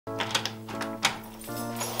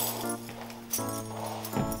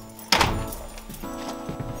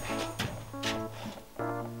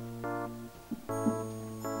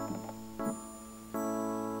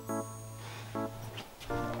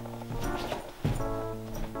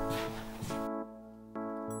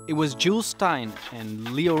It was Jules Stein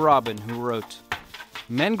and Leo Robin who wrote,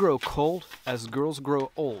 "Men grow cold as girls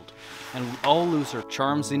grow old, and we all lose our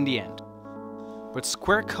charms in the end. But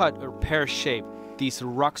square cut or pear shape, these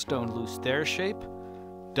rocks don't lose their shape.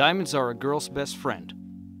 Diamonds are a girl's best friend."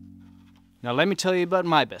 Now let me tell you about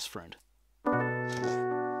my best friend.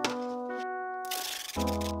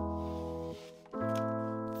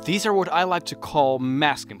 These are what I like to call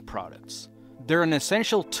masking products. They're an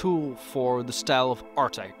essential tool for the style of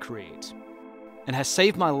art I create, and has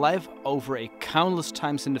saved my life over a countless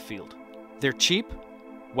times in the field. They're cheap,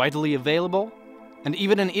 widely available, and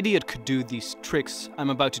even an idiot could do these tricks I'm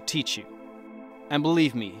about to teach you. And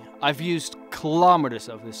believe me, I've used kilometers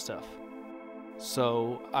of this stuff,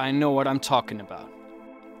 so I know what I'm talking about.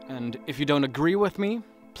 And if you don't agree with me,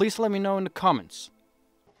 please let me know in the comments.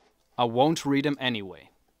 I won't read them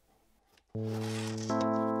anyway.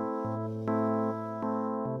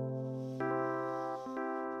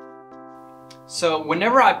 So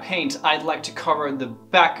whenever I paint, I'd like to cover the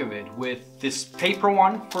back of it with this paper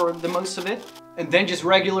one for the most of it, and then just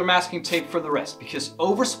regular masking tape for the rest, because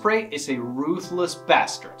overspray is a ruthless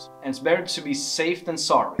bastard, and it's better to be safe than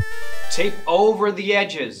sorry. Tape over the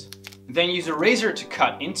edges, then use a razor to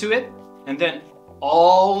cut into it, and then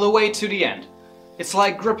all the way to the end. It's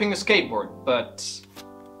like gripping a skateboard, but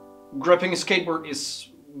gripping a skateboard is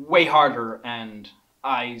way harder, and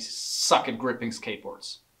I suck at gripping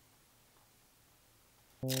skateboards.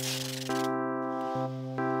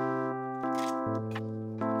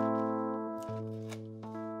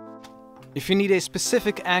 If you need a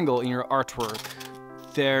specific angle in your artwork,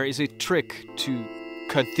 there is a trick to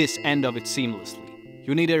cut this end of it seamlessly.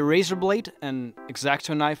 You need a razor blade, an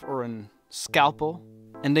X-Acto knife or a scalpel,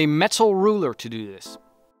 and a metal ruler to do this.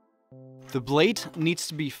 The blade needs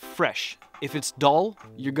to be fresh. If it's dull,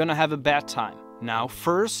 you're gonna have a bad time. Now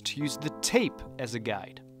first, use the tape as a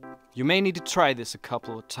guide. You may need to try this a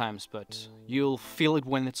couple of times, but you'll feel it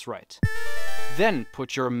when it's right. Then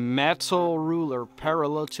put your metal ruler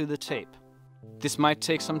parallel to the tape. This might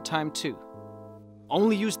take some time too.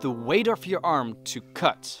 Only use the weight of your arm to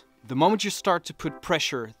cut. The moment you start to put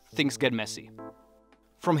pressure, things get messy.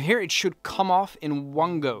 From here it should come off in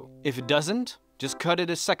one go. If it doesn't, just cut it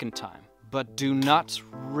a second time. But do not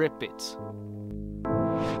rip it.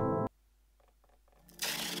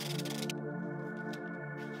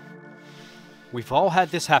 We've all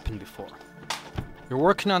had this happen before. You're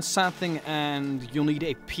working on something and you'll need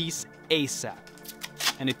a piece ASAP,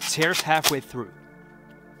 and it tears halfway through.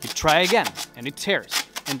 You try again and it tears,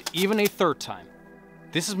 and even a third time.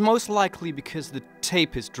 This is most likely because the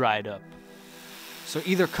tape is dried up. So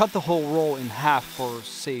either cut the whole roll in half for,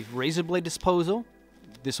 say, razor blade disposal,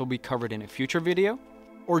 this will be covered in a future video,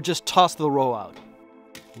 or just toss the roll out.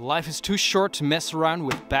 Life is too short to mess around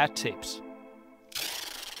with bad tapes.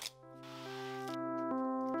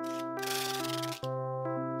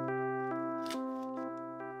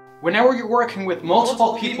 Whenever you're working with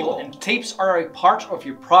multiple people and tapes are a part of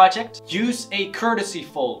your project, use a courtesy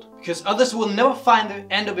fold, because others will never find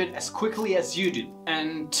the end of it as quickly as you do.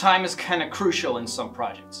 And time is kinda crucial in some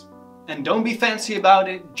projects. And don't be fancy about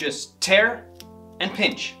it, just tear and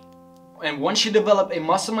pinch. And once you develop a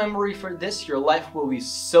muscle memory for this, your life will be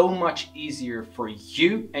so much easier for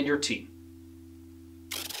you and your team.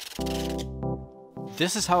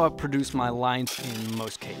 This is how I produce my lines in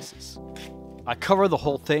most cases. I cover the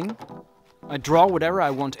whole thing, I draw whatever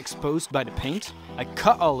I want exposed by the paint, I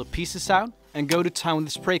cut all the pieces out and go to town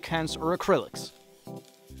with spray cans or acrylics.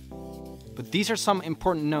 But these are some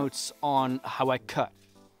important notes on how I cut.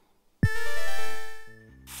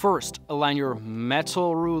 First, align your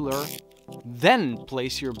metal ruler, then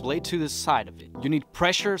place your blade to the side of it. You need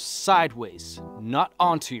pressure sideways, not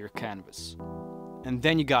onto your canvas. And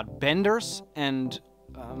then you got benders and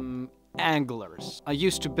anglers. I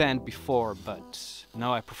used to bend before, but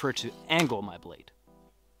now I prefer to angle my blade.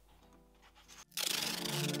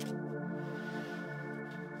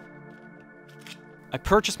 I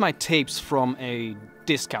purchased my tapes from a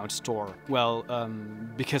discount store, well,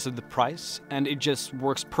 because of the price, and it just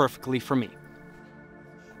works perfectly for me.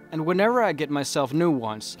 And whenever I get myself new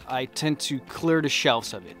ones, I tend to clear the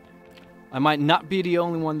shelves of it. I might not be the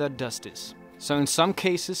only one that does this. So in some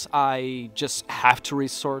cases, I just have to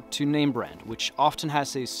resort to name brand, which often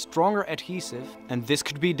has a stronger adhesive, and this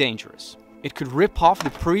could be dangerous. It could rip off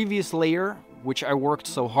the previous layer, which I worked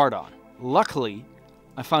so hard on. Luckily,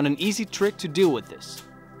 I found an easy trick to deal with this.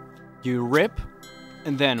 You rip,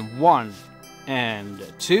 and then 1 and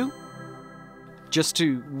 2, just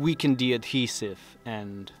to weaken the adhesive,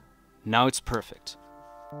 and now it's perfect.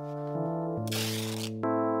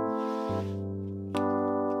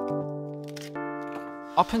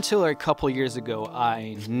 Up until a couple years ago,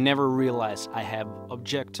 I never realized I have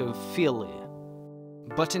objectophilia.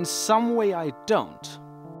 But in some way I don't.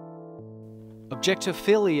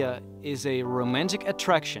 Objectophilia is a romantic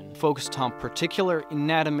attraction focused on particular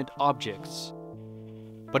inanimate objects,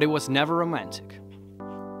 but it was never romantic.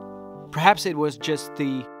 Perhaps it was just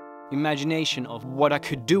the imagination of what I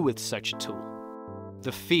could do with such a tool.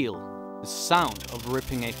 The feel, the sound of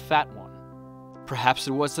ripping a fat one. Perhaps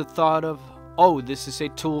it was the thought of, oh, this is a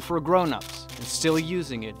tool for grown-ups, and still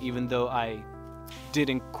using it even though I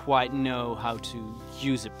didn't quite know how to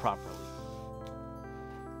use it properly.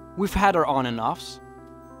 We've had our on and offs.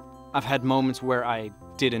 I've had moments where I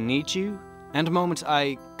didn't need you, and moments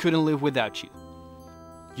I couldn't live without you.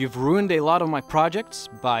 You've ruined a lot of my projects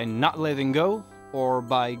by not letting go or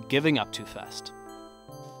by giving up too fast.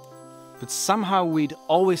 But somehow we'd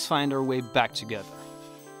always find our way back together.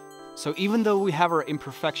 So even though we have our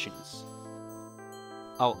imperfections,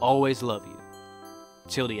 I'll always love you,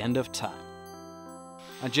 till the end of time.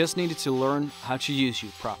 I just needed to learn how to use you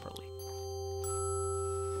properly.